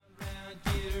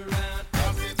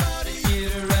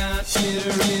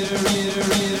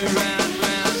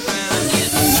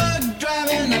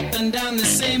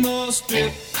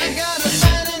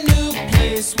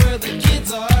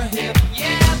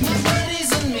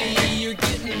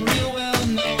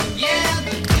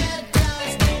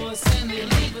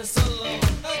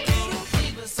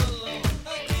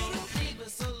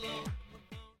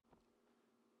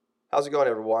How's it going,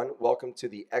 everyone? Welcome to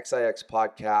the XIX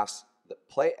podcast, the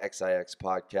Play XIX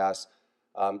podcast.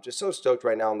 Just so stoked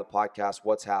right now on the podcast,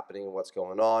 what's happening and what's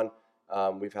going on.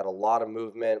 We've had a lot of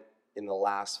movement in the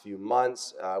last few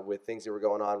months with things that were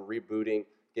going on, rebooting,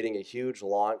 getting a huge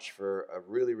launch for a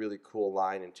really, really cool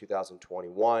line in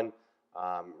 2021,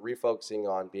 refocusing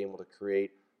on being able to create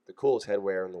the coolest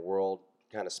headwear in the world,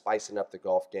 kind of spicing up the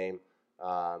golf game.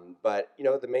 But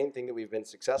the main thing that we've been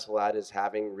successful at is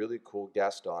having really cool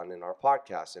guests on in our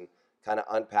podcast and kind of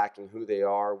unpacking who they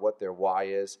are, what their why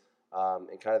is,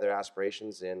 and kind of their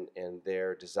aspirations and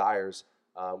their desires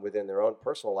within their own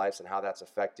personal lives and how that's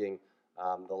affecting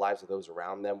the lives of those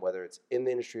around them, whether it's in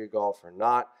the industry of golf or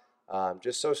not.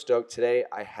 Just so stoked. Today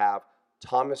I have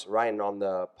Thomas Ryan on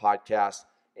the podcast,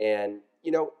 and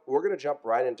we're going to jump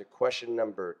right into question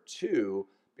number 2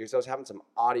 because I was having some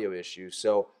audio issues.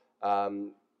 So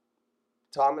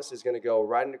Thomas is going to go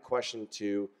right into question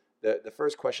 2. The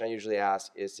first question I usually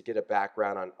ask is to get a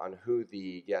background on who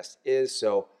the guest is.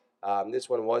 So this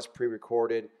one was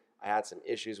pre-recorded. I had some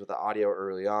issues with the audio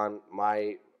early on.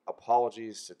 My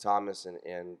apologies to Thomas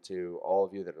and to all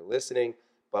of you that are listening.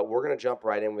 But we're going to jump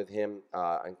right in with him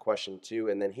on question 2,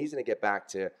 and then he's going to get back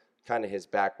to kind of his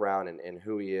background and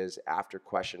who he is after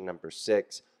question number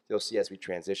 6. You'll see as we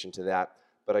transition to that.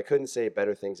 But I couldn't say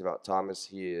better things about Thomas.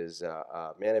 He is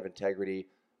a man of integrity.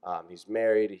 He's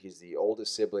married. He's the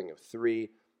oldest sibling of 3.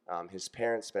 His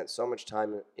parents spent so much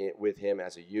time with him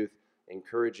as a youth,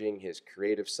 encouraging his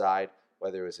creative side,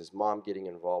 whether it was his mom getting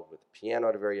involved with the piano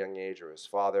at a very young age or his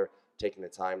father taking the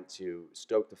time to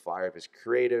stoke the fire of his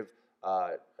creative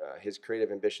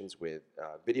ambitions with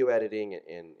video editing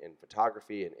and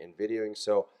photography and videoing.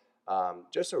 So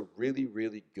just a really,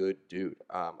 really good dude.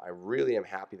 I really am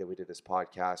happy that we did this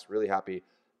podcast. Really happy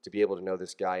to be able to know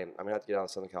this guy. And I'm going to have to get out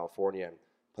to Southern California and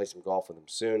play some golf with him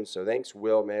soon. So thanks,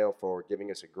 Will Mayo, for giving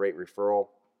us a great referral.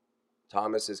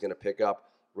 Thomas is going to pick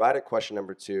up right at question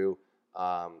number 2.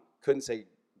 Couldn't say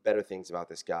better things about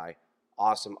this guy.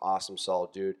 Awesome,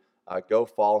 solid dude. Go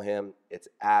follow him. It's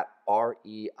at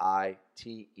REITEN.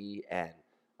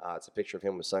 It's a picture of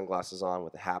him with sunglasses on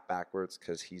with a hat backwards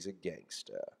because he's a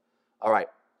gangster. All right,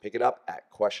 pick it up at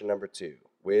question number 2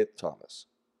 with Thomas.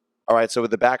 All right, so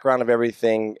with the background of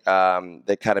everything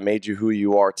that kind of made you who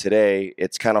you are today,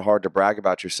 it's kind of hard to brag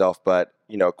about yourself. But,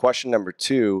 question number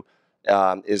 2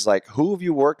 is like, who have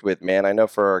you worked with, man? I know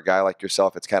for a guy like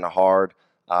yourself, it's kind of hard.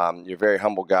 You're a very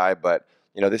humble guy, but,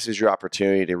 this is your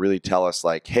opportunity to really tell us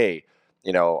like, hey,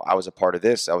 I was a part of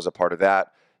this, I was a part of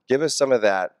that. Give us some of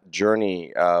that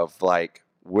journey of like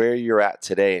where you're at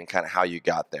today and kind of how you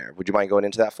got there. Would you mind going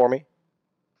into that for me?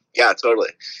 Yeah, totally.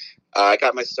 I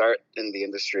got my start in the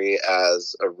industry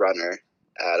as a runner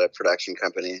at a production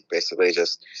company, basically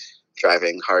just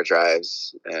driving hard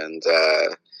drives and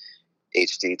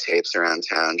HD tapes around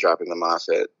town, dropping them off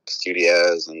at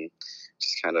studios and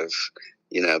just kind of,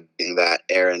 being that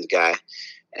errand guy.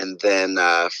 And then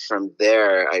from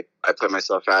there, I put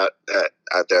myself out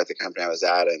there at the company I was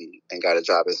at and got a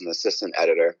job as an assistant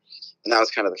editor. And that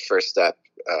was kind of the first step,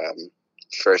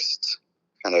 first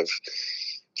kind of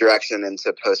direction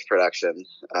into post-production.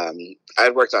 I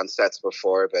had worked on sets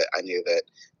before, but I knew that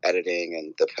editing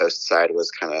and the post side was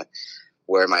kind of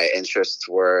where my interests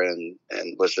were and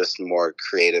was just more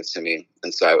creative to me.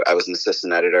 And so I was an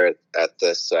assistant editor at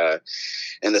this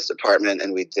in this department,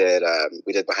 and we did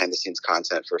behind the scenes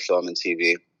content for film and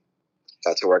TV.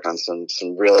 Got to work on some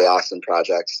really awesome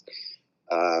projects.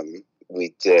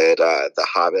 We did the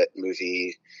Hobbit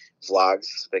movie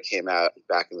vlogs that came out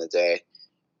back in the day.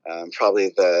 Probably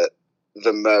the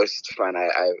most fun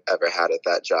I've ever had at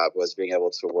that job was being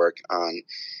able to work on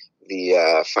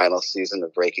the final season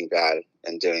of Breaking Bad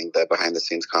and doing the behind the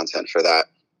scenes content for that.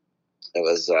 It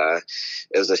was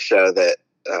a show that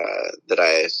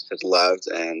I had loved,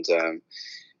 and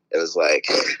it was like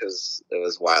it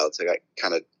was wild to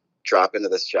kind of drop into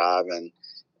this job and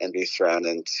be thrown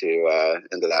into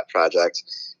that project.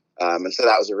 And so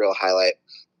that was a real highlight.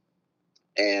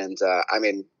 And I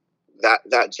mean,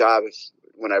 that job,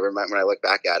 when I look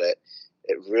back at it,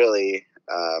 it really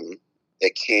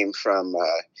it came from.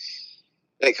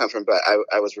 But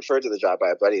I was referred to the job by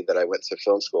a buddy that I went to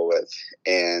film school with,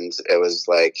 and it was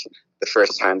like the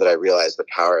first time that I realized the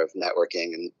power of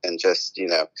networking and just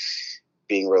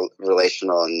being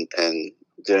relational and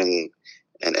doing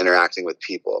and interacting with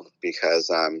people. Because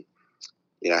had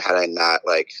I not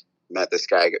met this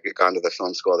guy, gone to the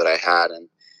film school that I had, and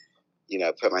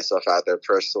put myself out there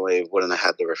personally, wouldn't have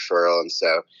had the referral. And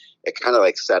so it kind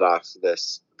of set off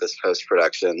this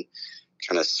post-production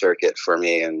kind of circuit for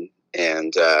me.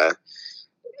 And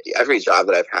every job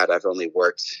that I've had, I've only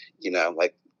worked,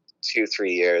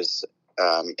 2-3 years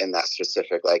in that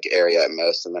specific like area at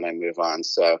most, and then I move on.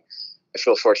 So I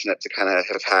feel fortunate to kind of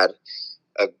have had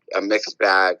a mixed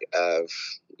bag of,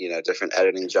 you know, different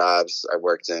editing jobs. I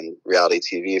worked in reality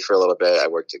TV for a little bit. I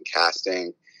worked in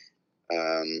casting.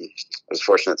 I was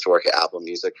fortunate to work at Apple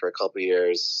Music for a couple of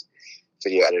years,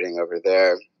 video editing over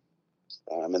there,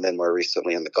 and then more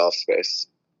recently in the golf space.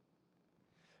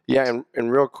 Yeah,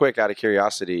 and real quick, out of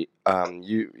curiosity,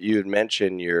 you had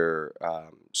mentioned your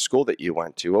school that you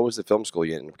went to. What was the film school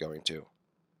you ended up going to?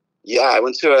 Yeah, I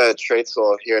went to a trade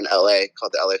school here in LA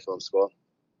called the LA Film School.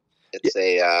 It's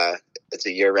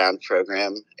a year-round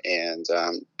program, and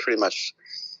pretty much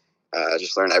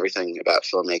just learn everything about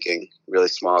filmmaking. Really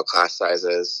small class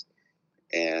sizes,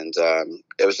 and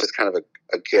it was just kind of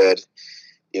a good,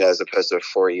 you know, as opposed to a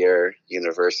 4-year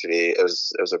university. It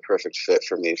was a perfect fit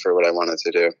for me for what I wanted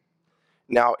to do.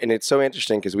 Now, and it's so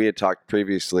interesting because we had talked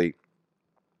previously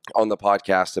on the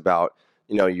podcast about,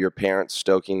 you know, your parents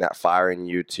stoking that fire in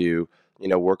you to, you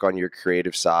know, work on your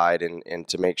creative side and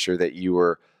to make sure that you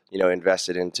were, you know,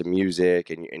 invested into music,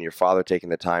 and your father taking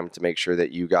the time to make sure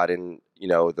that you got in, you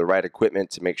know, the right equipment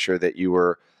to make sure that you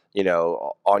were, you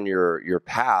know, on your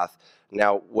path.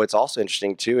 Now, what's also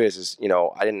interesting too is, you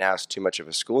know, I didn't ask too much of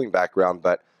a schooling background,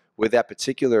 but with that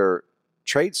particular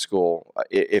trade school,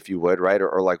 if you would, right,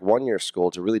 or like 1-year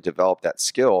school to really develop that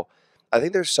skill, I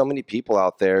think there's so many people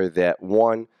out there that,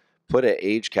 one, put an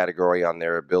age category on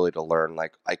their ability to learn,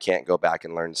 like I can't go back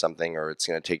and learn something, or it's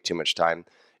going to take too much time,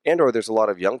 and or there's a lot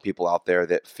of young people out there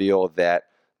that feel that,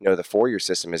 you know, the 4-year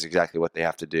system is exactly what they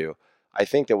have to do. I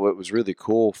think that what was really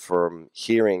cool from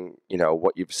hearing, you know,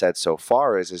 what you've said so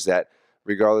far is that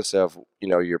regardless of, you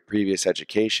know, your previous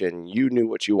education, you knew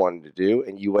what you wanted to do,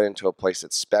 and you went into a place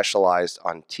that specialized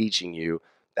on teaching you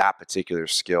that particular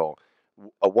skill.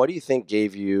 What do you think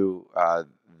gave you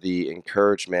the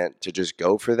encouragement to just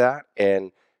go for that?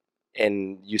 And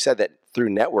you said that through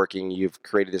networking, you've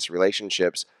created these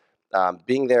relationships.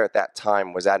 Being there at that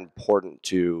time, was that important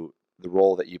to the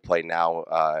role that you play now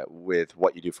with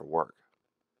what you do for work?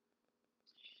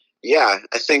 Yeah,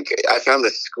 I think I found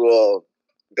this school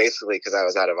basically because I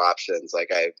was out of options. Like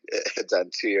I had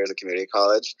done 2 years of community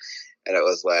college, and it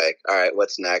was like, all right,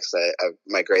 what's next?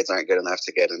 My grades aren't good enough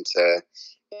to get into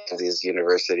these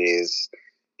universities.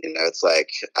 You know, it's like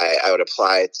I would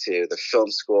apply to the film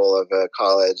school of a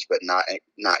college, but not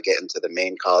get into the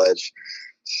main college.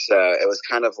 So it was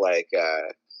kind of like,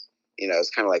 you know,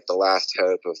 it's kind of like the last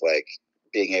hope of like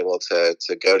being able to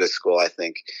go to school, I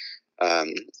think.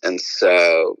 And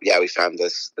so, yeah, we found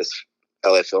this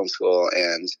LA Film School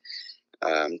and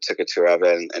took a tour of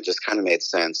it, and it just kind of made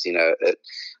sense. You know,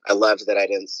 I loved that I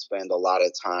didn't spend a lot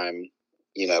of time,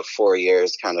 you know, 4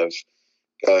 years kind of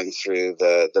going through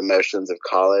the motions of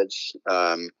college.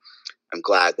 I'm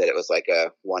glad that it was like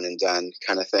a one and done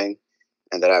kind of thing,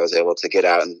 and that I was able to get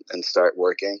out and start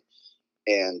working.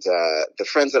 And the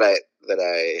friends that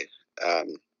I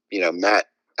you know, met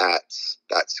at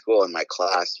that school in my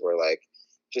class were like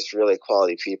just really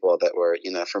quality people that were,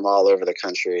 you know, from all over the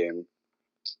country, and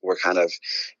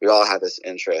we all had this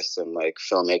interest in like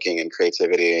filmmaking and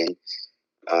creativity,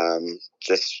 and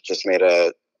just made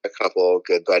a couple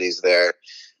good buddies there,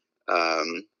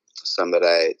 some that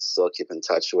I still keep in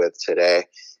touch with today.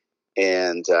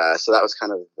 And so that was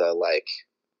kind of the, like,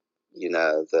 you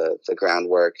know, the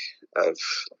groundwork of,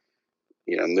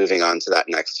 you know, moving on to that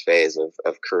next phase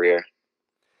of career.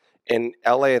 In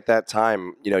LA at that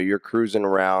time, you know, you're cruising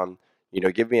around, you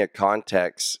know, give me a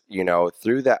context, you know,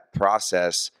 through that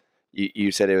process,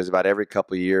 you said it was about every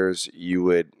couple of years you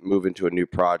would move into a new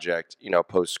project, you know,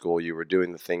 post school, you were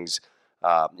doing the things,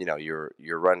 you know, you're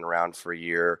running around for a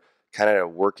year, kind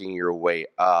of working your way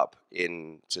up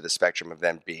into the spectrum of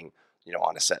them being, you know,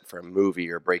 on a set for a movie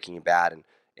or Breaking Bad,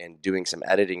 and doing some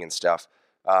editing and stuff.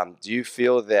 Do you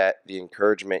feel that the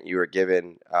encouragement you were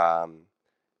given,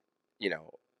 you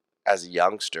know, as a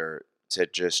youngster to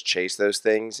just chase those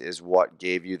things is what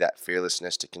gave you that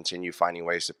fearlessness to continue finding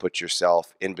ways to put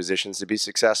yourself in positions to be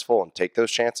successful and take those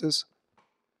chances?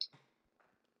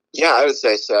 Yeah, I would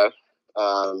say so.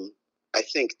 I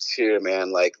think too,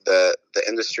 man, like the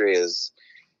industry it's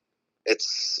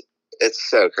it's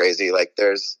so crazy. Like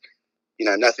there's, you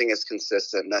know, nothing is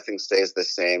consistent, nothing stays the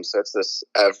same. So it's this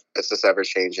ever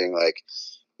changing like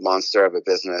monster of a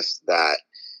business that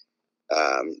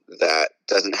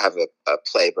doesn't have a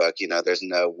playbook. You know, there's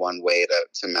no one way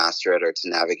to master it or to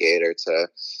navigate or to,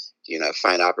 you know,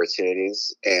 find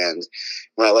opportunities. And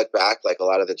when I look back, like a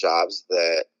lot of the jobs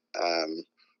that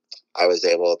I was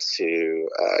able to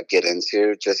get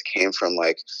into just came from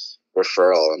like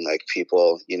referral and like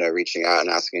people, you know, reaching out and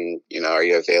asking, you know, are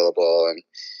you available? And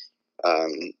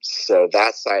So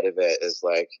that side of it is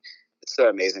like, it's so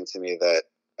amazing to me that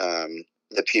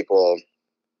the people,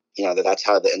 that's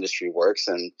how the industry works,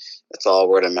 and it's all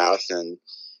word of mouth, and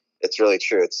it's really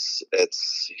true.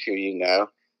 It's who you know.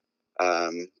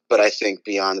 But I think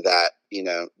beyond that,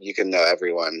 you can know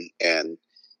everyone and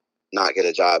not get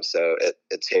a job. So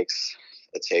it takes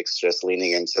just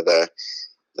leaning into the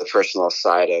personal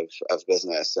side of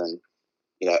business, and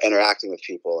interacting with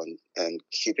people, and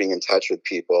keeping in touch with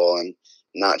people, and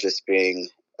not just being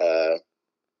a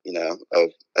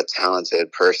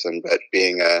talented person, but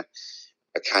being a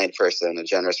kind person, a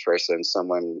generous person,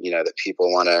 someone that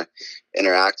people want to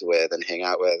interact with and hang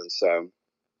out with. And so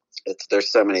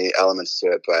there's so many elements to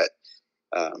it, but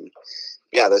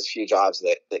yeah, those few jobs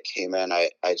that came in, I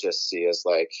just see as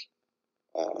like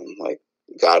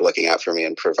God looking out for me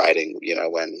and providing,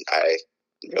 when I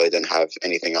really didn't have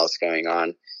anything else going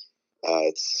on.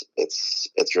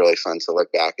 It's really fun to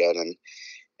look back at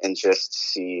and just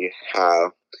see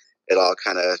how it all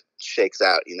kind of shakes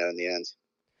out, in the end.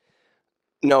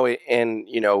 No, and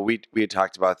we had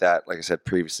talked about that, like I said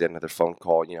previously, another phone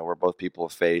call. We're both people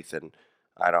of faith, and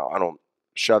I don't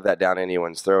shove that down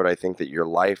anyone's throat. I think that your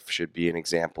life should be an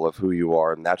example of who you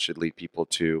are, and that should lead people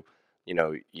to,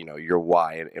 your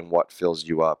why and what fills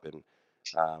you up. And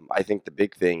I think the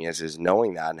big thing is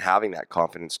knowing that and having that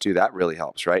confidence too. That really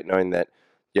helps, right? Knowing that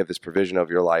you have this provision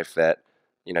of your life, that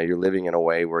you're living in a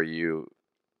way where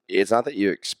it's not that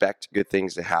you expect good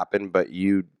things to happen, but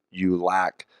you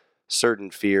lack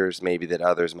certain fears maybe that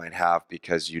others might have,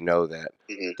 because that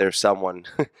there's someone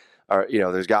or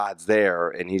there's God's there,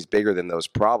 and he's bigger than those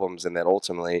problems, and that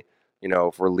ultimately,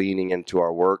 if we're leaning into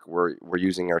our work, we're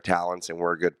using our talents, and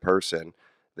we're a good person,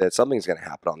 that something's going to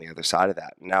happen on the other side of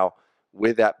that. Now,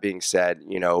 with that being said,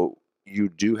 you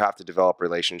do have to develop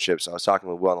relationships. I was talking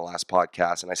with Will on the last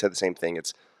podcast, and I said the same thing.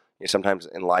 It's sometimes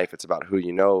in life it's about who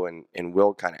you know, and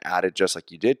Will kind of added, just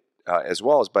like you did as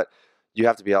well as, but you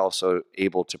have to be also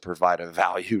able to provide a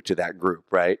value to that group,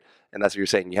 right? And that's what you're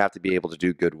saying. You have to be able to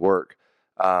do good work.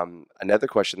 Another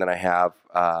question that I have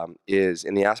is,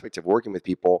 in the aspect of working with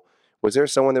people, was there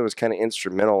someone that was kind of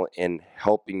instrumental in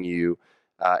helping you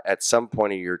at some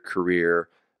point of your career,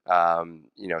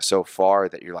 so far,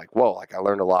 that you're like, whoa, like I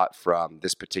learned a lot from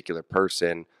this particular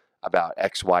person about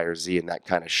X, Y, or Z, and that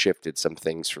kind of shifted some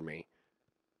things for me?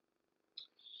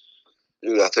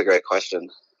 Ooh, that's a great question.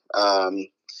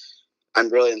 I'm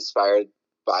really inspired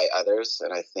by others,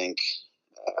 and I think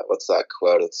what's that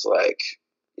quote? It's like,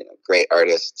 great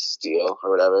artists steal or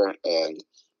whatever, and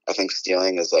I think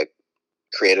stealing is like,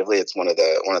 creatively, it's one of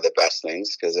the best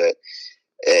things, because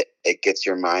it gets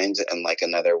your mind in like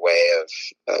another way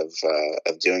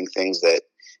of doing things that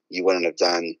you wouldn't have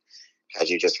done had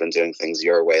you just been doing things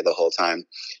your way the whole time.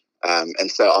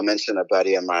 And so I'll mention a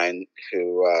buddy of mine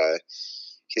who.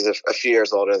 He's a few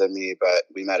years older than me, but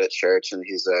we met at church, and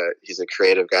he's a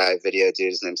creative guy, video dude.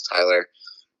 His name's Tyler,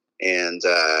 and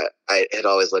I had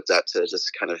always looked up to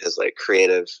just kind of his like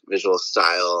creative visual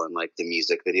style, and like the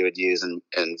music that he would use in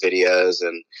videos,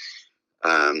 and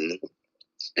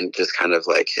just kind of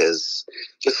like his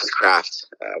craft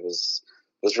was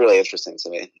really interesting to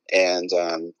me. And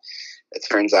it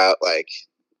turns out, like,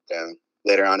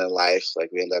 later on in life, like,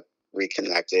 we end up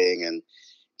reconnecting, and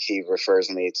he refers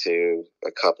me to a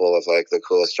couple of like the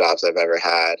coolest jobs I've ever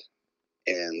had.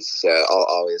 And so I'll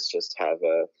always just have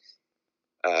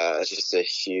just a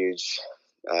huge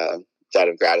debt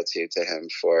of gratitude to him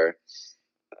for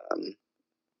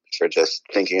just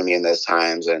thinking of me in those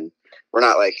times. And we're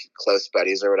not like close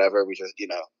buddies or whatever. We just,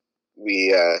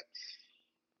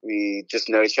 we just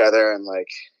know each other, and like,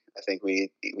 I think we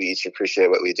each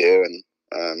appreciate what we do.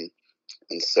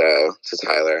 And so to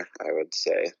Tyler, I would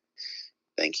say,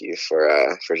 thank you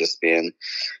for just being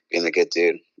a good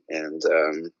dude, and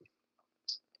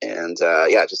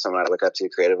yeah, just someone I look up to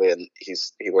creatively. And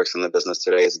he works in the business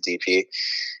today as a DP,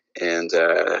 and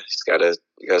he's got a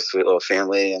sweet little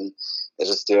family, and is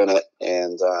just doing it,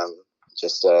 and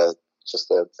just a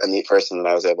neat person that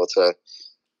I was able to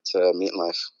meet in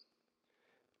life.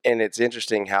 And it's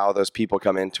interesting how those people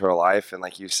come into our life, and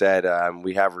like you said,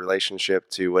 we have a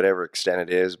relationship to whatever extent it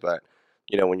is, but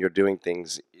when you're doing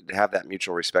things, to have that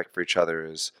mutual respect for each other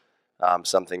is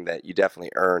something that you definitely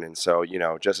earn. And so,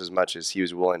 just as much as he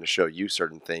was willing to show you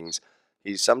certain things,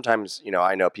 he's sometimes,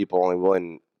 I know people only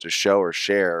willing to show or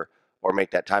share or make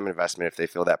that time investment if they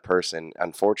feel that person,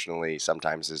 unfortunately,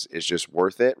 sometimes is just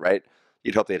worth it, right?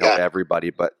 You'd hope they'd help everybody,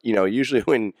 but, usually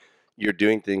when you're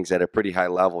doing things at a pretty high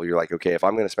level, you're like, okay, if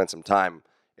I'm going to spend some time,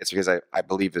 it's because I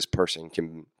believe this person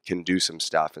can do some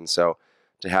stuff. And so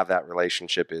to have that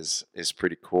relationship is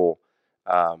pretty cool.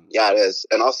 Yeah, it is.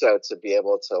 And also to be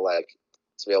able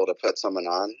to put someone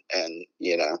on and,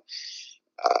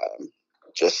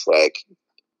 just like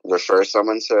refer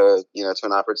someone to, to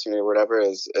an opportunity or whatever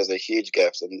is a huge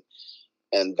gift.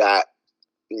 And that,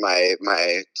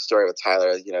 my story with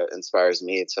Tyler, inspires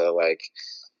me to like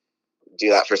do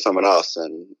that for someone else.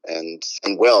 And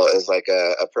Will is like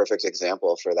a perfect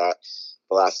example for that.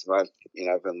 The last month,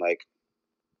 I've been like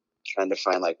trying to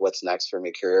find like what's next for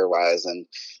me career wise. And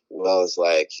Will is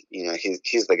like,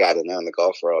 he's the guy to know in the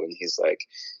golf world. And he's like,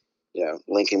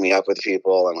 linking me up with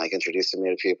people and like introducing me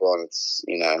to people. And it's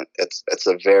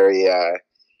a very,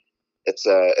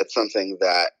 it's something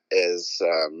that is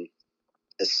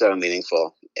so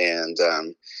meaningful. And,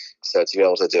 so to be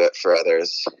able to do it for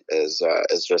others is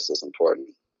just as important.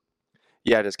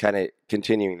 Yeah, just kind of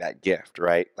continuing that gift,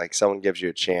 right? Like someone gives you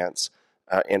a chance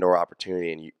and or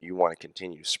opportunity, and you want to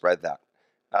continue to spread that.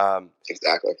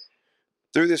 Exactly.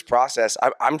 Through this process,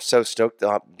 I'm so stoked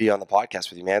to be on the podcast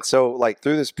with you, man. So, like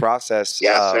through this process,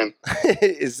 Yeah, same.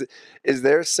 is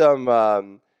there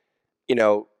some you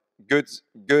know good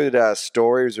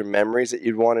stories or memories that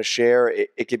you'd want to share?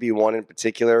 It could be one in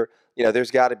particular.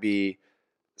 There's got to be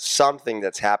something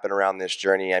that's happened around this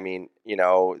journey. I mean, I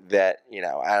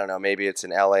don't know, maybe it's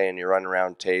in LA and you're running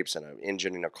around tapes and an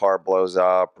engine in a car blows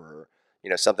up, or,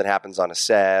 something happens on a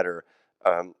set, or,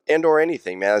 and or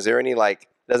anything, man. Is there any, like,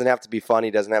 doesn't have to be funny,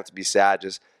 doesn't have to be sad,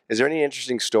 just, is there any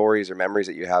interesting stories or memories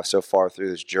that you have so far through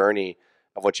this journey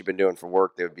of what you've been doing for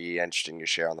work that would be interesting to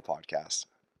share on the podcast?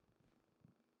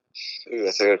 Ooh,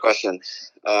 that's a good question.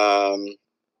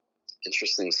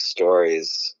 Interesting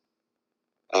stories.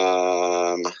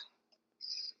 Let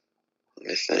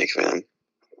me think, man.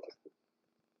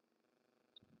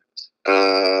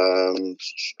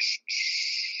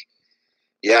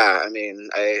 Yeah, I mean,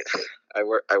 I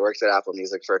worked at Apple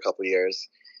Music for a couple years,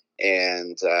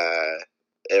 and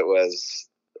it was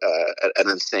an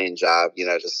insane job.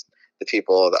 Just the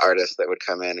people, the artists that would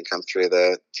come in and come through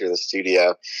the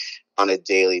studio on a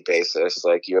daily basis.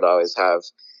 Like you would always have,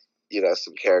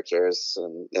 some characters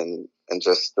and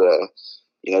just the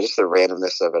just the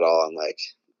randomness of it all, and like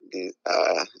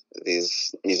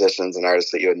these musicians and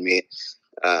artists that you would meet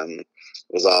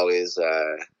was always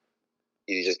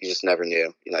you just never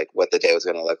knew, like what the day was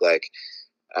going to look like.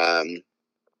 And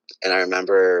I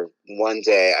remember one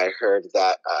day I heard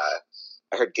that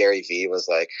I heard Gary Vee was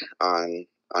like on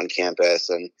campus,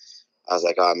 and I was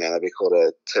like, oh man, that'd be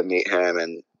cool to meet him.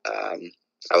 And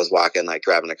I was walking, like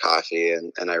grabbing a coffee,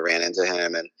 and I ran into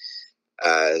him and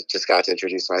just got to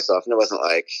introduce myself. And it wasn't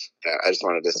like, I just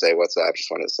wanted to say what's up,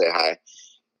 just wanted to say hi.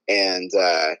 And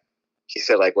he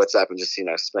said like, what's up? And just,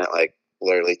 spent like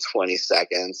literally 20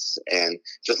 seconds. And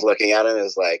just looking at him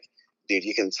is like, dude,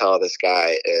 you can tell this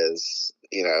guy is,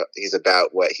 he's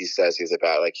about what he says he's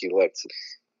about. Like he looked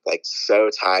like so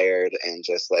tired and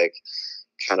just like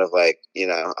kind of like,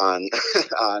 on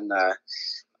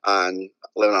on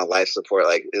living on life support.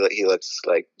 Like he looks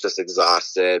like just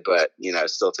exhausted, but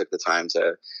still took the time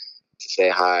to say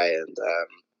hi. And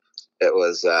it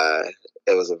was a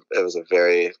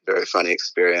very, very funny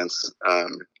experience.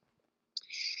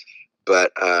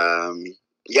 But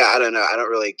yeah, I don't know. I don't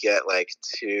really get like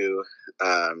too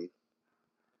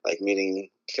like meeting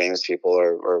famous people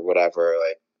or whatever.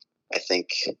 Like I think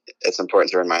it's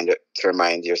important to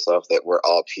remind yourself that we're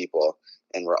all people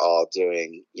and we're all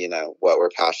doing, what we're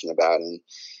passionate about and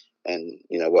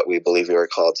what we believe we were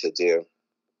called to do.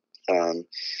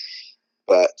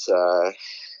 But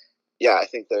yeah, I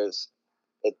think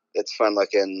it's fun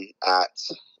looking at,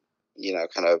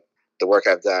 kind of the work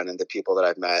I've done and the people that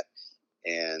I've met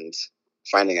and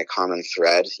finding a common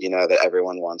thread, that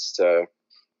everyone wants to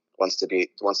do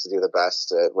the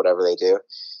best at whatever they do.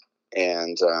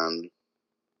 And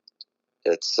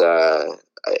it's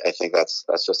I think that's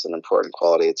just an important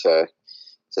quality to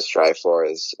strive for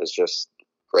is just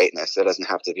greatness. It doesn't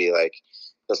have to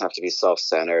be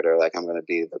self-centered or like I'm going to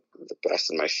be the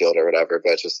best in my field or whatever,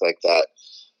 but just like that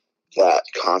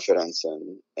confidence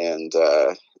and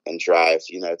drive,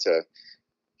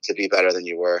 to be better than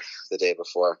you were the day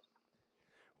before.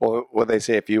 Well, what they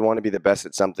say, if you want to be the best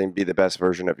at something, be the best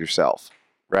version of yourself,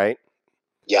 right?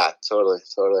 Yeah, totally.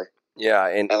 Yeah,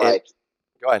 and like,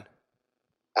 go ahead.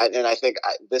 And I think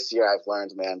this year I've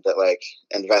learned, man, that like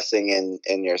investing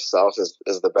in yourself is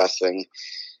the best thing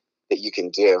that you can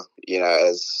do.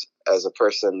 As a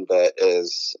person that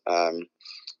is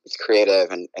creative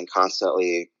and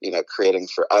constantly creating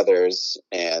for others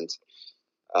and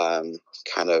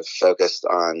kind of focused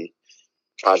on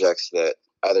projects that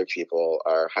other people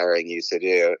are hiring you to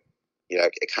do.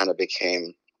 It kind of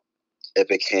became I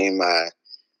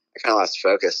kind of lost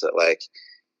focus that like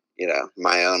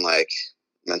my own like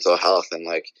mental health, and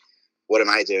like, what am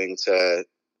I doing to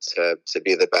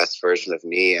be the best version of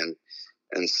me?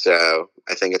 And so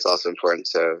I think it's also important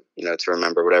to, to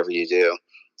remember whatever you do,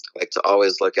 like to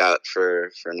always look out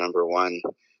for number one,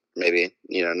 maybe,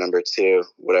 number two,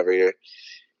 whatever your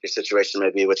situation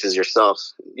may be, which is yourself.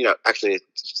 Actually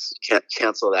can't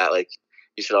cancel that. Like,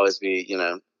 you should always be,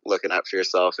 looking out for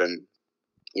yourself, and,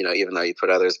 even though you put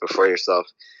others before yourself,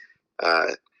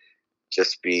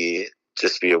 just be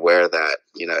aware that,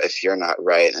 if you're not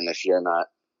right, and if you're not,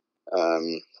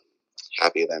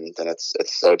 happy, then it's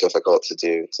so difficult to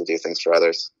do things for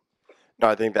others. No,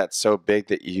 I think that's so big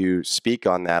that you speak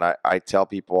on that. I tell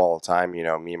people all the time, me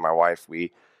and my wife,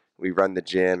 we run the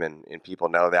gym, and people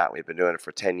know that. We've been doing it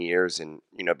for 10 years. And,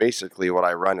 basically what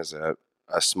I run is a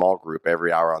small group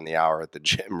every hour on the hour at the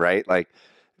gym, right? Like,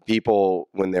 people,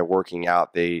 when they're working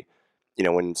out, they,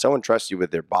 when someone trusts you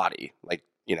with their body, like,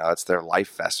 that's their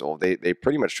life vessel. They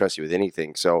pretty much trust you with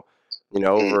anything. So,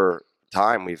 over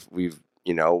time, we've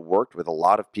worked with a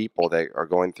lot of people that are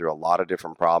going through a lot of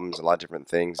different problems, a lot of different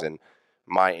things. And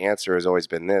my answer has always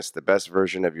been this: the best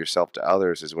version of yourself to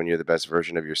others is when you're the best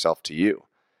version of yourself to you.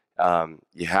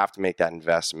 You have to make that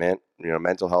investment.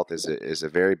 Mental health is a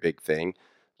very big thing.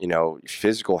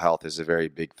 Physical health is a very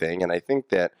big thing. And I think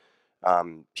that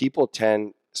people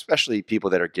tend, especially people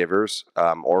that are givers,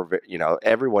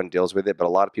 everyone deals with it, but a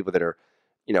lot of people that are,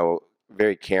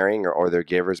 very caring, or they're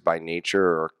givers by nature,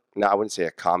 or no, I wouldn't say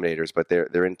accommodators, but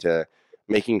they're into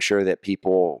making sure that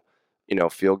people,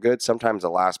 feel good. Sometimes the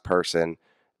last person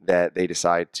that they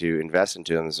decide to invest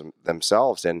into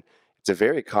themselves. And it's a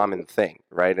very common thing,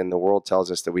 right? And the world tells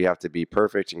us that we have to be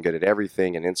perfect and good at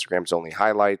everything, and Instagram's only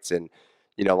highlights. And,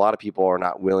 a lot of people are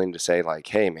not willing to say, like,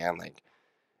 hey man, like,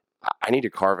 I need to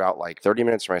carve out like 30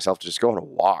 minutes for myself to just go on a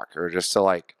walk, or just to,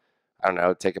 like, I don't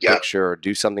know, take a picture, or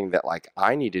do something that, like,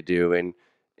 I need to do. And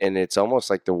it's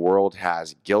almost like the world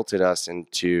has guilted us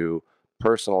into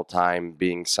personal time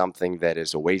being something that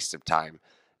is a waste of time.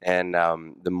 And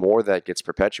the more that gets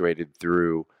perpetuated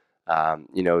through,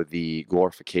 the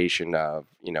glorification of,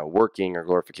 working, or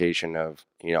glorification of,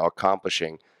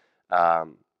 accomplishing,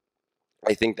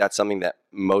 I think that's something that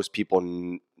most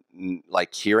people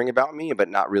like hearing about me, but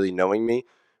not really knowing me,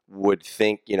 would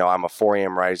think, I'm a 4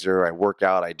 a.m. riser, I work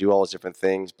out, I do all those different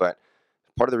things. But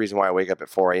part of the reason why I wake up at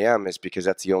 4 a.m. is because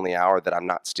that's the only hour that I'm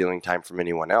not stealing time from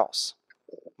anyone else.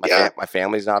 My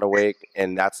family's not awake,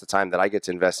 and that's the time that I get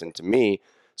to invest into me.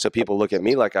 So people look at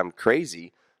me like I'm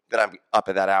crazy that I'm up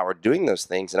at that hour doing those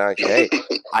things. And I'm like, hey,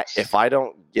 if I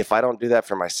don't do that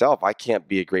for myself, I can't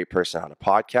be a great person on a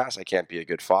podcast. I can't be a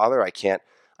good father. I can,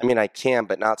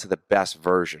 but not to the best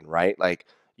version, right? Like,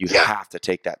 you have to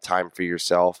take that time for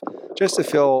yourself, just to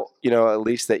feel, at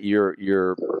least that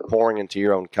you're pouring into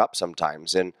your own cup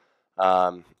sometimes. And,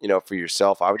 for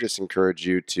yourself, I would just encourage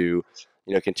you to,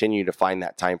 continue to find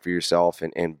that time for yourself,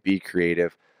 and be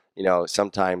creative.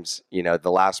 Sometimes,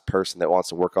 the last person that wants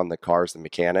to work on the car is the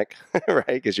mechanic, right?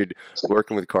 Because you're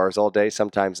working with cars all day.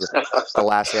 Sometimes the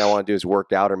last thing I want to do is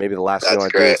work out, or maybe the last thing you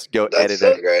want to do is go edit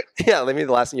it. Yeah, maybe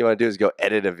the last thing you want to do is go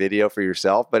edit a video for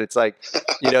yourself. But it's like,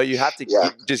 you have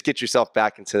to just get yourself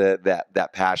back into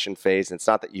that passion phase. And it's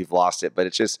not that you've lost it, but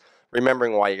it's just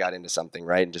remembering why you got into something,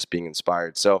 right? And just being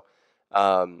inspired. So,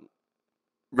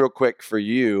 real quick for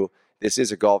you, this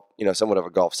is a golf, somewhat of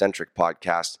a golf-centric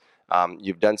podcast.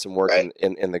 You've done some work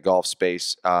in the golf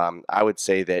space. I would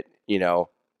say that,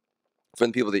 from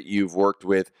the people that you've worked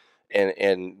with,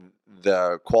 and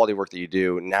the quality work that you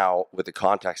do now with the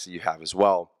contacts that you have as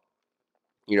well,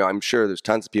 I'm sure there's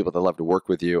tons of people that love to work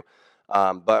with you.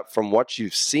 But from what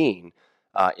you've seen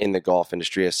in the golf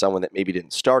industry, as someone that maybe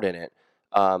didn't start in it,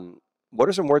 what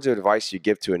are some words of advice you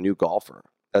give to a new golfer?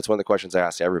 That's one of the questions I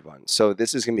ask everyone. So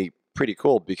this is going to be pretty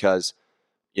cool because,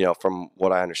 from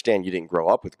what I understand, you didn't grow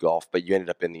up with golf, but you ended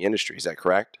up in the industry. Is that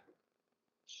correct?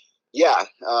 Yeah.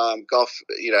 Golf,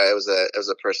 it was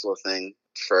a personal thing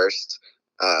first.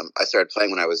 I started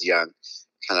playing when I was young,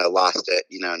 kind of lost it,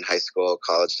 in high school,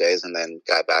 college days, and then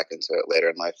got back into it later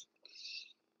in life.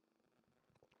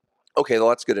 Okay, well,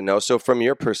 that's good to know. So from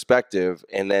your perspective,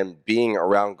 and then being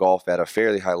around golf at a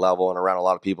fairly high level and around a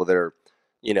lot of people that are,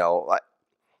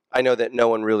 I know that no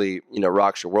one really,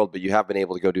 rocks your world, but you have been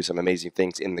able to go do some amazing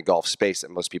things in the golf space that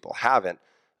most people haven't.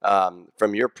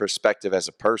 From your perspective as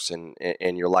a person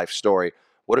in your life story,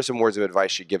 what are some words of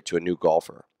advice you give to a new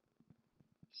golfer?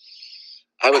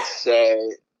 I would say,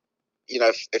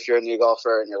 if you're a new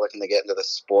golfer and you're looking to get into the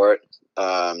sport,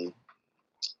 I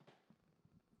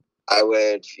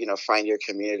would, find your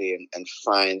community and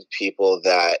find people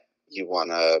that you want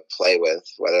to play with,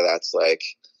 whether that's like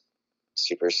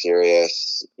super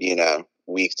serious,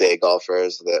 weekday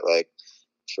golfers that like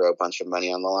throw a bunch of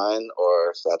money on the line,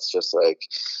 or if that's just like,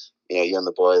 you and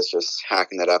the boys just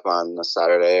hacking it up on a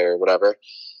Saturday or whatever.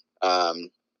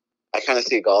 I kind of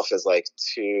see golf as like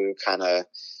two kind of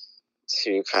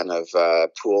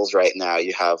pools right now.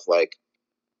 You have like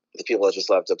the people that just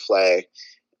love to play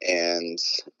and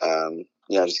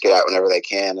just get out whenever they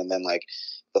can, and then like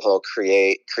the whole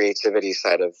creativity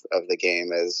side of the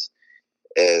game is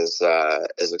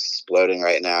exploding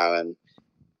right now, and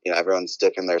everyone's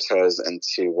dipping their toes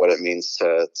into what it means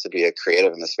to be a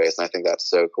creative in the space, and I think that's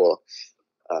so cool.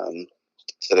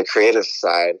 So the creative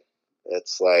side,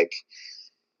 it's like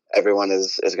everyone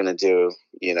is going to do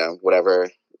whatever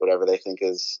they think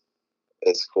is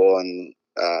cool, and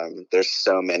there's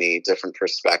so many different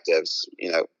perspectives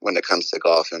when it comes to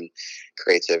golf and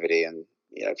creativity, and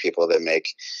people that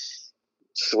make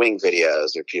swing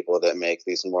videos or people that make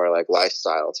these more like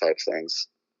lifestyle type things.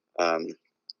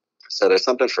 So there's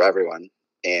something for everyone,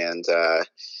 and I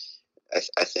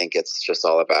think it's just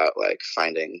all about like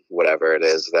finding whatever it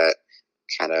is that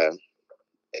kind of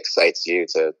excites you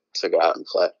to go out and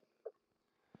play.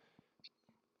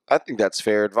 I think that's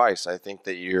fair advice. I think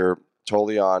that you're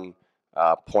totally on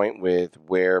point with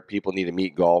where people need to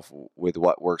meet golf with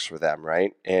what works for them,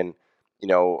 right? And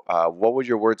what would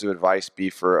your words of advice be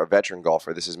for a veteran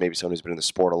golfer? This is maybe someone who's been in the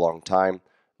sport a long time,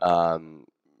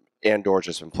 and or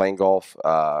just been playing golf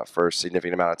for a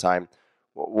significant amount of time.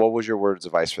 What was your words of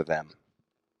advice for them?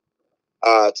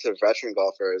 To veteran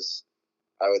golfers,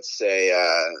 I would say,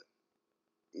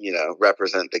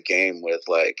 represent the game with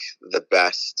like the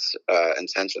best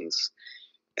intentions,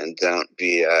 and don't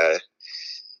be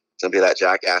that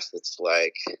jackass that's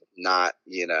like not,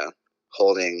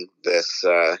 holding this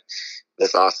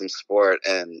awesome sport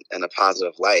in a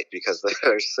positive light, because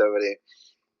there's so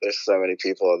many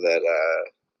people that,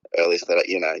 or at least that,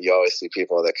 you always see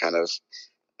people that kind of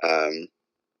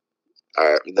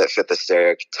that fit the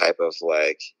stereotype of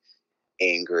like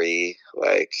angry,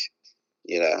 like,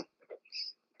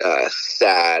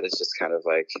 sad. It's just kind of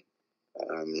like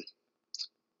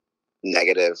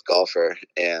negative golfer.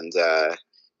 And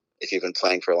if you've been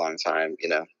playing for a long time,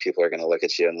 people are going to look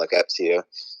at you and look up to you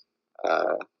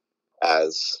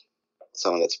as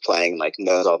someone that's playing, like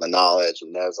knows all the knowledge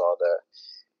and knows all the,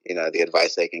 the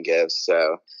advice they can give.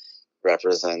 So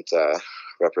represent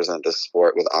the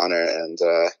sport with honor,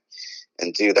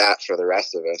 and do that for the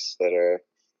rest of us that are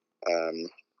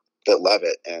that love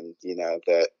it, and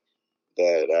that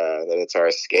it's our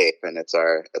escape, and it's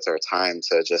our time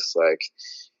to just like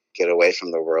get away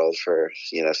from the world for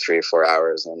 3 or 4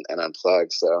 hours and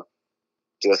unplug. So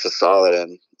do us a solid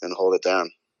and hold it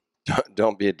down.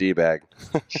 Don't be a D-bag.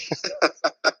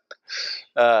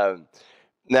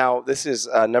 Now, this is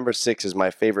number 6 is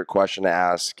my favorite question to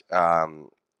ask, and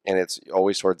it's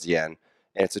always towards the end.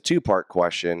 And it's a 2-part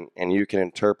question, and you can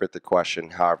interpret the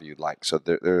question however you'd like. So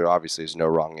there obviously is no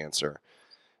wrong answer.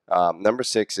 Number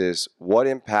 6 is, what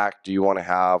impact do you want to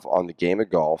have on the game of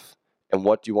golf, and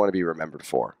what do you want to be remembered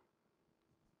for?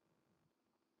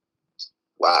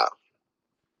 Wow.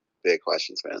 Big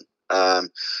questions, man.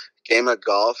 Game of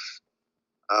golf.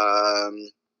 I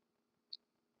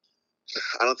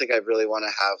don't think I really want to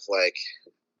have like,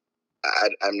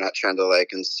 I'm not trying to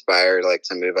like inspire, like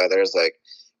to move others. Like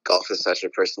golf is such a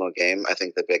personal game. I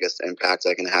think the biggest impact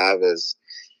I can have is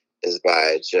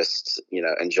by just,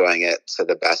 enjoying it to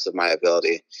the best of my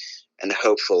ability. And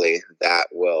hopefully that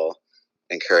will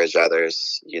encourage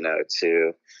others,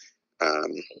 to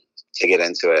get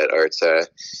into it, or to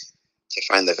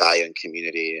find the value in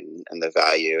community, and the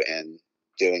value in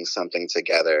doing something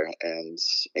together, and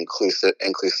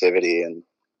inclusivity, and,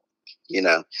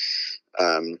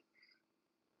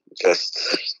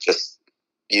 just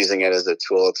using it as a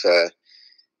tool to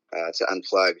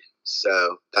unplug.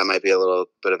 So that might be a little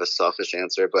bit of a selfish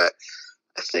answer, but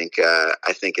I think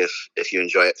if you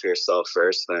enjoy it for yourself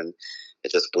first, then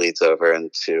it just bleeds over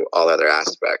into all other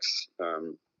aspects.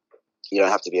 You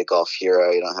don't have to be a golf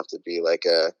hero. You don't have to be like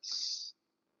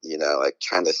like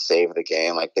trying to save the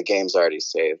game. Like the game's already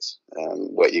saved.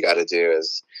 What you got to do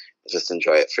is just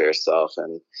enjoy it for yourself,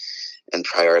 and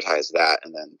prioritize that,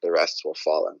 and then the rest will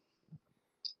follow.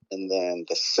 And then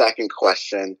the second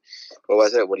question, what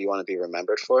was it? What do you want to be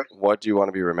remembered for? What do you want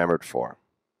to be remembered for?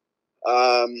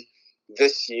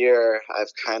 This year,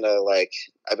 I've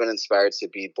been inspired to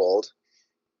be bold.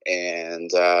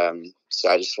 And so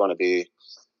I just want to be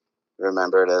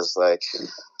remembered as like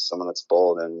someone that's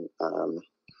bold, and,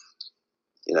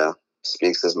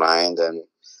 speaks his mind,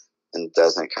 and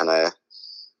doesn't kind of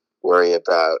worry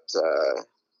about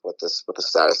what the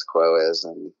status quo is.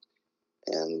 And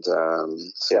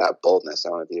so yeah, boldness. I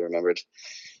want to be remembered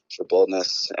for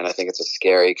boldness. And I think it's a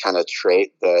scary kind of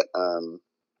trait that,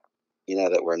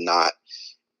 that we're not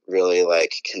really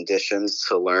like conditioned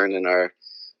to learn in our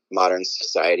modern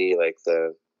society. Like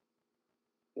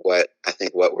what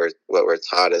we're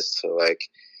taught is to like,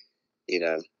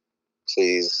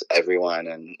 please everyone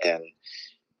and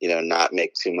not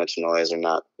make too much noise or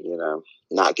not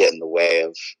get in the way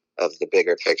of the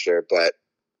bigger picture. But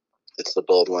it's the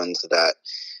bold ones that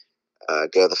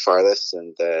go the farthest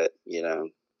and that,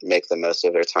 make the most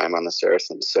of their time on this earth.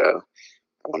 And so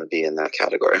I want to be in that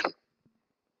category.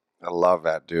 I love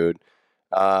that, dude.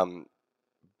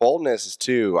 Boldness is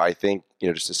too, I think,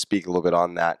 just to speak a little bit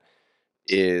on that,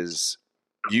 is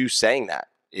you saying that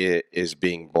is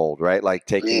being bold, right? Like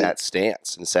taking that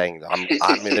stance and saying, I'm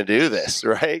going to do this,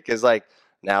 right? Because like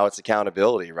now it's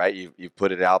accountability, right? You've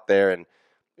put it out there. And,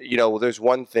 there's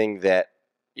one thing that,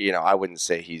 I wouldn't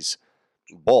say he's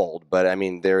bold, but I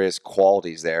mean, there is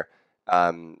qualities there.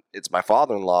 It's my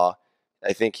father-in-law.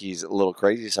 I think he's a little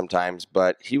crazy sometimes,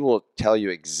 but he will tell you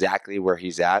exactly where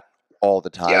he's at all the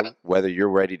time, whether you're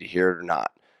ready to hear it or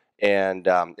not. And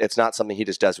it's not something he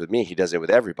just does with me. He does it with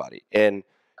everybody. And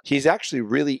he's actually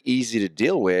really easy to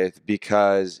deal with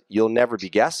because you'll never be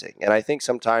guessing. And I think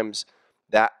sometimes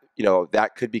that,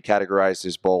 that could be categorized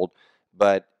as bold,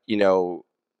 but,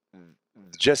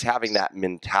 just having that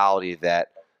mentality that,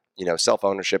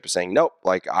 self-ownership is saying, nope,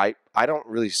 like I don't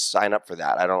really sign up for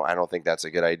that. I don't think that's a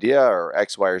good idea or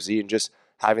X, Y, or Z. And just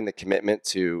having the commitment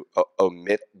to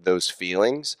omit those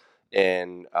feelings.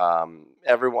 And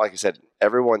everyone, like I said,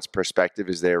 everyone's perspective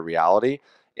is their reality.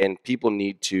 And people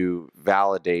need to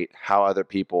validate how other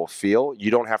people feel. You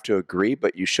don't have to agree,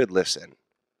 but you should listen.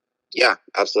 Yeah,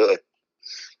 absolutely.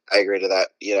 I agree to that.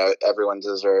 Everyone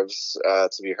deserves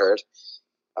to be heard.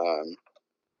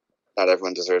 Not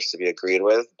everyone deserves to be agreed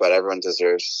with, but everyone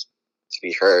deserves to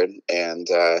be heard. And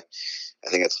I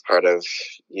think it's part of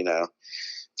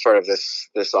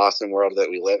this awesome world that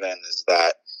we live in is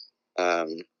that,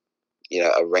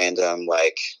 a random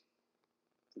like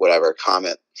whatever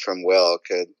comment from Will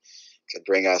could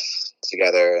bring us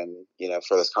together and,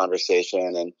 for this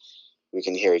conversation, and we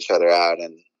can hear each other out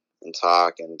and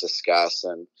talk and discuss.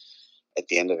 And at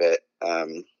the end of it,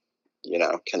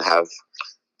 can have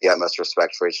the utmost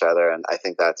respect for each other. And I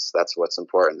think that's what's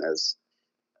important is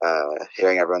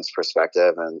hearing everyone's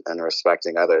perspective and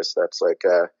respecting others. That's like,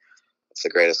 it's the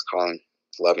greatest calling,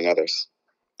 loving others.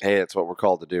 Hey, it's what we're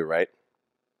called to do, right?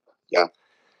 Yeah.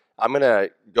 I'm going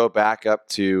to go back up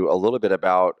to a little bit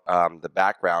about the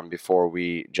background before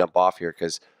we jump off here,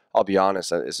 because I'll be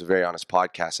honest, it's a very honest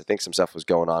podcast. I think some stuff was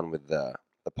going on with the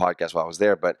podcast while I was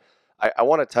there, but I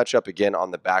want to touch up again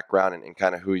on the background and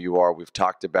kind of who you are. We've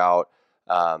talked about,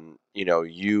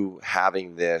 you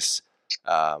having this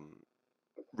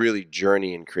really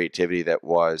journey in creativity that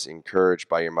was encouraged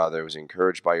by your mother, was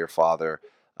encouraged by your father.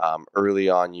 Early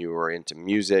on, you were into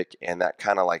music, and that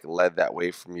kind of like led that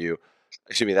way from you.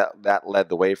 That led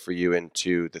the way for you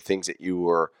into the things that you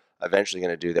were eventually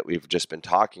going to do that we've just been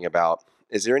talking about.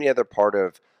 Is there any other part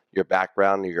of your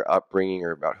background or your upbringing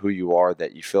or about who you are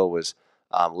that you feel was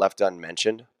left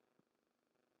unmentioned?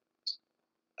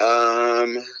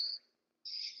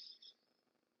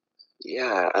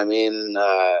 Yeah, I mean,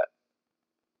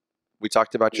 we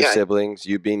talked about your siblings,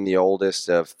 you being the oldest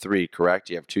of three, correct?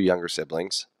 You have two younger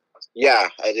siblings. Yeah,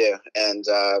 I do. And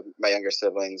my younger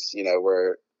siblings,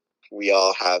 we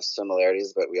all have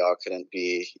similarities, but we all couldn't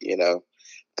be, I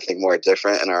think more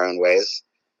different in our own ways.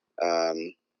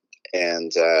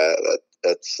 And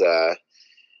that's a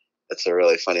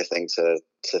really funny thing to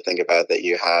think about, that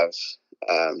you have,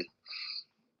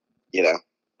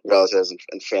 relatives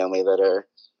and family that are,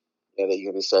 that you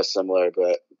can be so similar,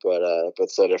 but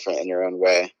so different in your own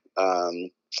way.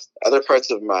 Other parts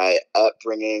of my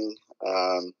upbringing,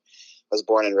 I was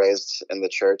born and raised in the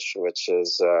church, which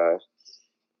was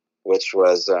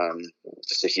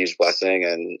just a huge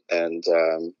blessing, and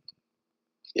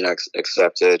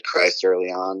accepted Christ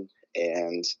early on,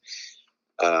 and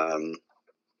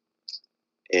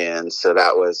so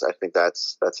that was, I think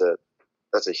that's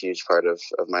a huge part of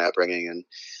my upbringing, and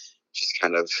just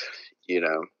kind of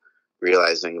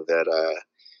realizing that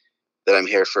I'm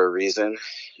here for a reason,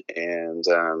 and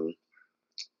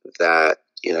that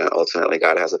ultimately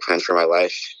God has a plan for my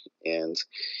life, and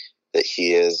that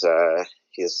He is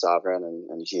sovereign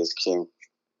and He is King.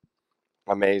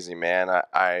 Amazing, man.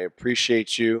 I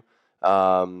appreciate you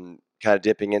kind of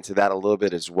dipping into that a little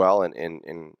bit as well, and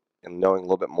knowing a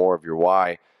little bit more of your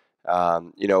why.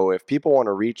 If people want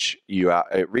to reach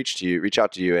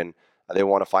out to you, and they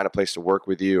want to find a place to work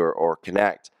with you or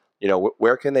connect,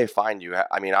 where can they find you?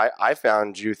 I mean, I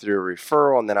found you through a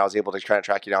referral, and then I was able to kind of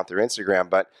track you down through Instagram.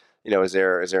 But is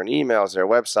there an email? Is there a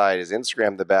website? Is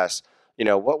Instagram the best?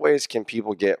 What ways can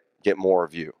people get more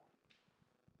of you?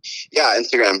 Yeah,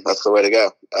 Instagram. That's the way to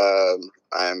go.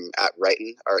 I'm at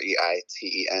Reiten,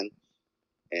 Reiten,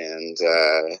 and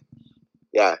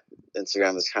yeah,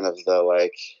 Instagram is kind of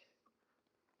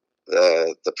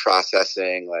the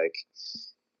processing,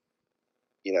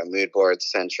 mood board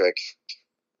centric,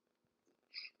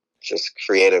 just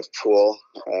creative pool.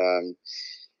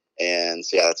 And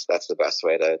so yeah, that's the best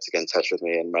way to get in touch with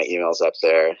me. And my email's up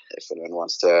there if anyone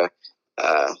wants to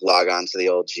log on to the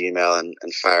old Gmail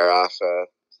and fire off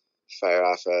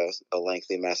a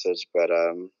lengthy message. But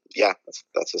yeah,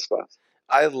 that's the spot.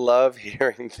 I love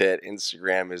hearing that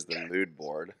Instagram is the mood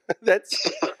board.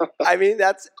 That's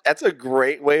a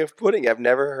great way of putting it. I've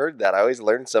never heard that. I always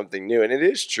learn something new, and it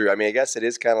is true. I mean, I guess it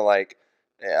is kind of like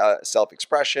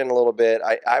self-expression a little bit.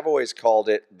 I've always called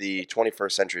it the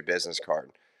 21st century business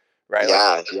card, right?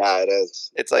 Yeah, it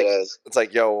is. It's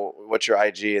like, yo, what's your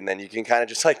IG? And then you can kind of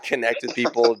just like connect with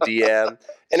people, DM.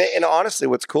 And honestly,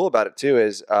 what's cool about it too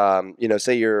is,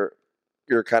 say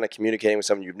you're kind of communicating with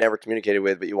someone you've never communicated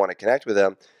with, but you want to connect with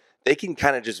them, they can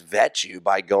kind of just vet you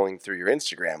by going through your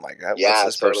Instagram. Like, what's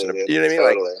this person? Dude. You know what I mean?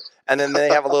 Totally. Like, and then they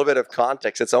have a little bit of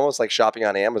context. It's almost like shopping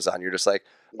on Amazon. You're just like,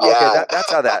 okay,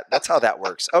 that's how that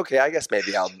works. Okay, I guess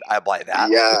maybe I'll buy that.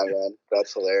 Yeah, man,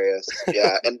 that's hilarious.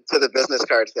 Yeah, and to the business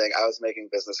card thing, I was making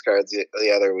business cards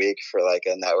the other week for like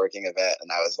a networking event,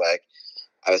 and I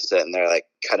was sitting there like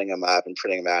cutting them up and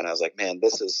printing them out, and I was like, man,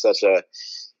 this is such a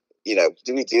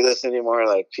do we do this anymore?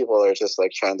 Like people are just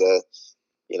like trying to,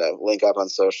 link up on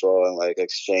social and like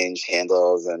exchange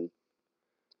handles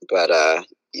but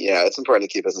it's important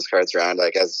to keep business cards around.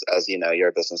 Like as you're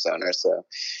a business owner, so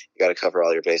you got to cover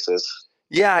all your bases.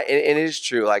 Yeah, and it is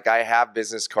true. Like I have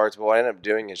business cards, but what I end up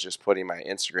doing is just putting my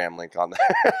Instagram link on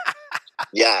there.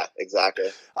 Yeah,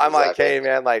 exactly. I'm like, hey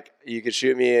man, like you could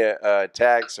shoot me a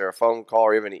text or a phone call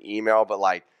or even an email, but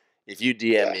like if you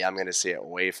DM me, I'm going to see it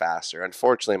way faster.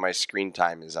 Unfortunately, my screen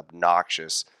time is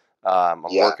obnoxious. I'm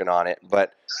working on it.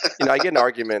 But, I get in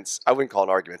arguments. I wouldn't call it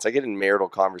arguments. I get in marital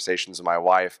conversations with my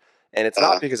wife. And it's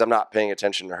not because I'm not paying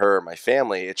attention to her or my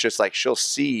family. It's just like she'll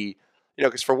see,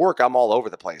 because for work, I'm all over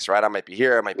the place, right? I might be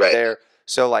here. I might be there.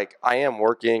 So, like, I am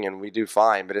working and we do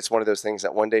fine. But it's one of those things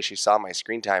that one day she saw my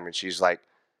screen time and she's like,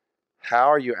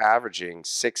 how are you averaging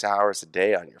 6 hours a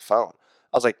day on your phone?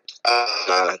 I was like,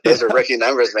 those are rookie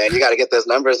numbers, man. You got to get those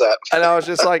numbers up. And I was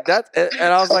just like that. And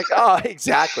I was like, oh,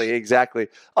 exactly.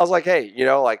 I was like, hey,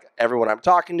 like everyone I'm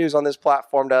talking to is on this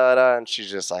platform, and she's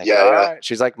just like, all right.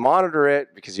 She's like, monitor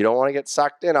it because you don't want to get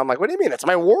sucked in. I'm like, what do you mean? It's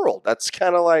my world. That's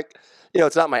kind of like,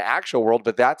 it's not my actual world,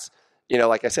 but that's,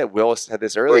 like I said, Will said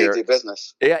this earlier. Where you do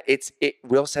business. Yeah,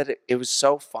 Will said it. It was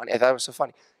so funny. I thought it was so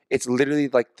funny. It's literally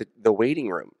like the waiting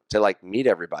room to like meet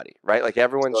everybody, right? Like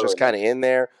everyone's just kind of in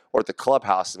there, or the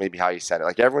clubhouse is maybe how you said it.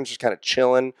 Like everyone's just kind of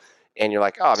chilling, and you're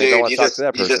like, oh, maybe I want to talk to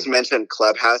that person. You just mentioned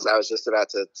Clubhouse. I was just about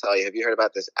to tell you. Have you heard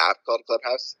about this app called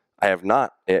Clubhouse? I have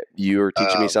not. You were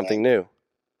teaching me something new.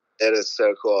 It is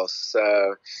so cool.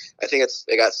 So I think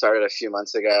it got started a few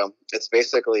months ago. It's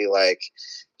basically like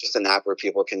just an app where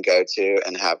people can go to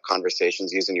and have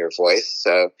conversations using your voice.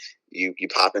 So you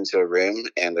pop into a room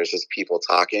and there's just people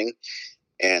talking,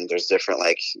 and there's different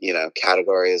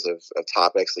categories of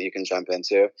topics that you can jump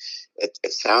into.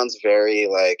 It sounds very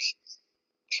like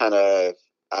kind of,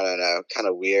 I don't know, kind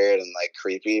of weird and like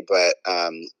creepy, but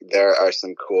there are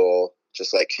some cool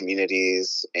just like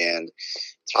communities and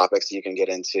topics that you can get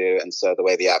into. And so the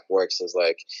way the app works is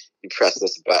like you press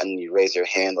this button, you raise your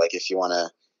hand like if you want to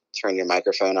turn your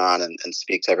microphone on and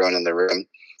speak to everyone in the room.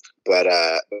 But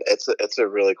it's a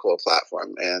really cool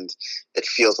platform, and it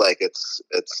feels like it's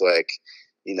like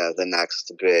the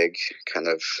next big kind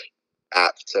of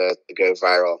app to go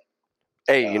viral.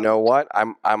 Hey, you know what?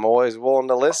 I'm always willing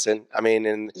to listen. I mean,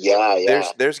 and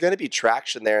there's going to be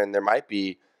traction there, and there might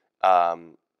be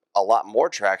a lot more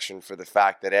traction for the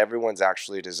fact that everyone's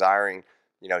actually desiring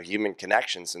human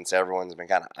connection, since everyone's been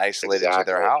kind of isolated to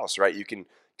their house, right? You can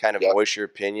kind of voice your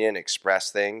opinion,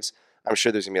 express things. I'm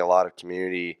sure there's going to be a lot of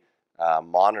community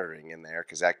monitoring in there,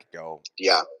 because that could go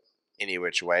any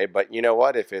which way. But you know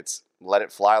what? If it's let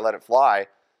it fly,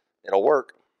 it'll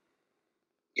work.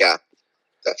 Yeah,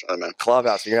 definitely, man.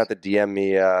 Clubhouse, you're going to have to DM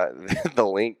me the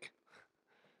link.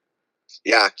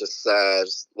 Yeah, just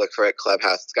look for it.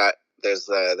 Clubhouse. It's got there's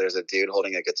a dude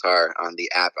holding a guitar on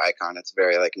the app icon. It's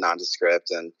very like nondescript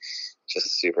and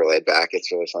just super laid back.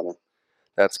 It's really funny.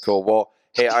 That's cool. Well,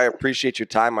 hey, I appreciate your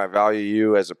time. I value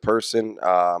you as a person.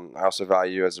 I also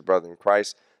value you as a brother in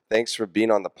Christ. Thanks for being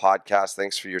on the podcast.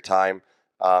 Thanks for your time.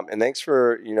 And thanks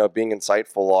for, being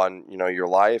insightful on, your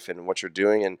life and what you're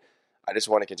doing. And I just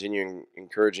want to continue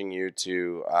encouraging you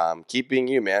to keep being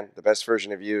you, man. The best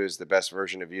version of you is the best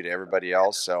version of you to everybody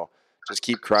else. So just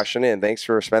keep crushing it. And thanks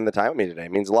for spending the time with me today.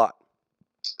 It means a lot.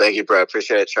 Thank you, bro.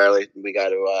 Appreciate it, Charlie. We got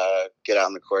to get out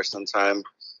on the course sometime.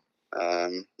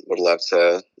 Would love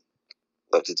to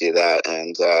do that,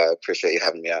 and appreciate you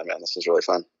having me on, man. This was really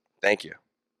fun. Thank you.